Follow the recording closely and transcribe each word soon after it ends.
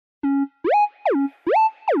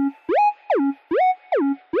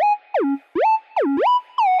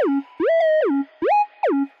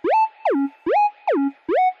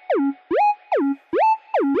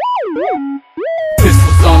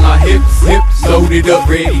hips, loaded up,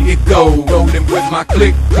 ready to go. Rolling with my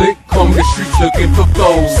click, on the streets looking for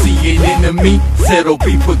foes. See an enemy, settle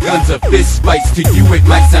beef with guns or fist fights. To you it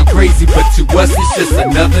might sound crazy, but to us it's just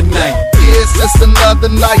another night. Yeah, it's just another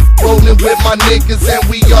night, rolling with my niggas and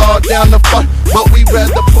we all down to fight. But we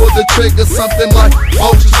rather pull the trigger, something like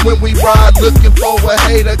vultures when we ride, looking for a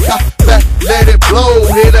hater. Cop back, let it blow,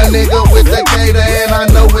 hit a nigga with the gator. And I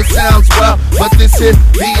know it sounds wild, but this here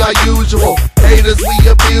be our usual. Haters, we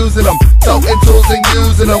abusing them, toting tools and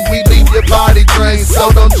using them. We leave your body drained,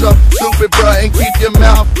 so don't jump stupid, bruh, and keep your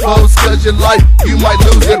mouth closed, cause your life, you might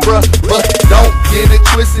lose it, bruh. But don't get it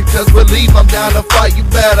twisted, cause believe I'm down to fight. You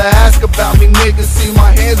better ask about me, niggas. See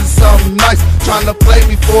my hands in something nice, trying to play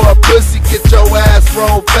me for a pussy, get your ass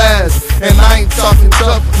rolled fast. And I ain't talking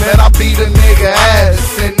tough, man, I beat a nigga ass.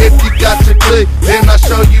 And if you got your click, then I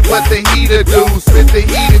show you what the heater do. Spit the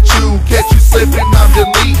heat at you, catch you slipping, I'm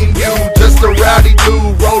deleting you. Just a rowdy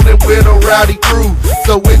dude, rolling with a rowdy crew.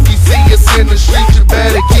 So if you see us in the street, you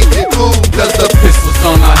better keep it cool, cause the pistols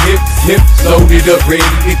on our hips, loaded up, ready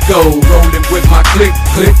to go. Rolling with my click,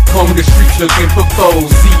 on the streets looking for foes.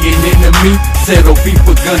 See an enemy, settle beef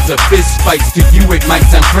with guns or fist fights. To you it might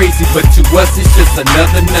sound crazy, but to us it's just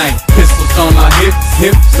another night. Pistols on our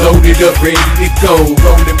hips, loaded up, ready to go.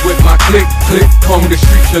 Rolling with my click, on the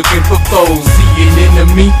streets looking for foes. See an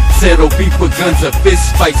enemy, settle beef with guns or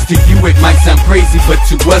fist fights. To you it might sound crazy, but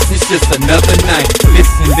to us it's just another night.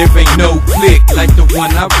 Listen, there ain't no click like the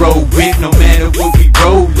one I roll with. No matter what we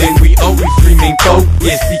rollin', we always remain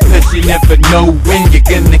focused, because you never know when you're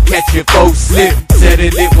gonna catch your foe slip.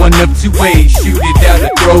 Settle it one of two ways, shoot it out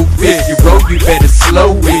or throw fish. You roll, you better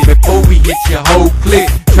slow it before we hit your whole clip.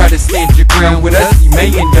 Try to stand your ground with us, you may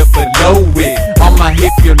end up below it. On my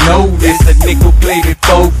hip you'll notice a nickel plated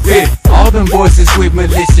 4-5. All them boys is with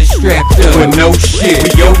Militia strapped up, but no shit.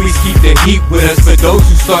 We always keep the heat with us for those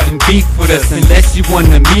who starting beef with us. Unless you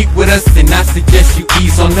wanna meet with us, then I suggest you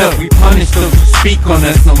ease on up. We punish those who speak on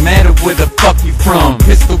us, no matter where the fuck you from.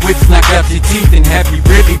 Pistol whips knock out your teeth and have you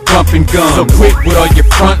really bumping gums. So quit with all your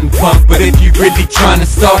front and pump, but if you really tryna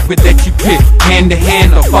start with, let you pick hand to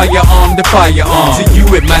hand or firearm to firearm. To you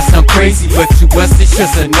it might sound crazy, but to us it's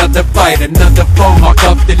just another fight, another foe mark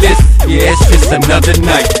off the list. Yeah, it's just another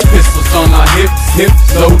night. Pistols on our hips,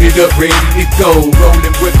 loaded up, ready to go.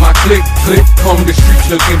 Rolling with my click, on the streets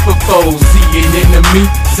looking for foes. See an enemy,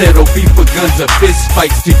 settle beef with guns or fist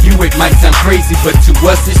fights. To you it might sound crazy, but to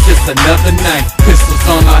us it's just another night. Pistols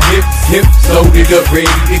on our hips, loaded up, ready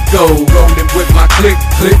to go. Rolling with my click,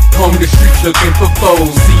 on the streets looking for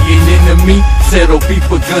foes. See an enemy, settle beef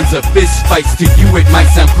with guns or fist fights. To you it might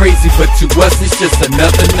sound crazy, but to us it's just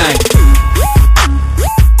another night.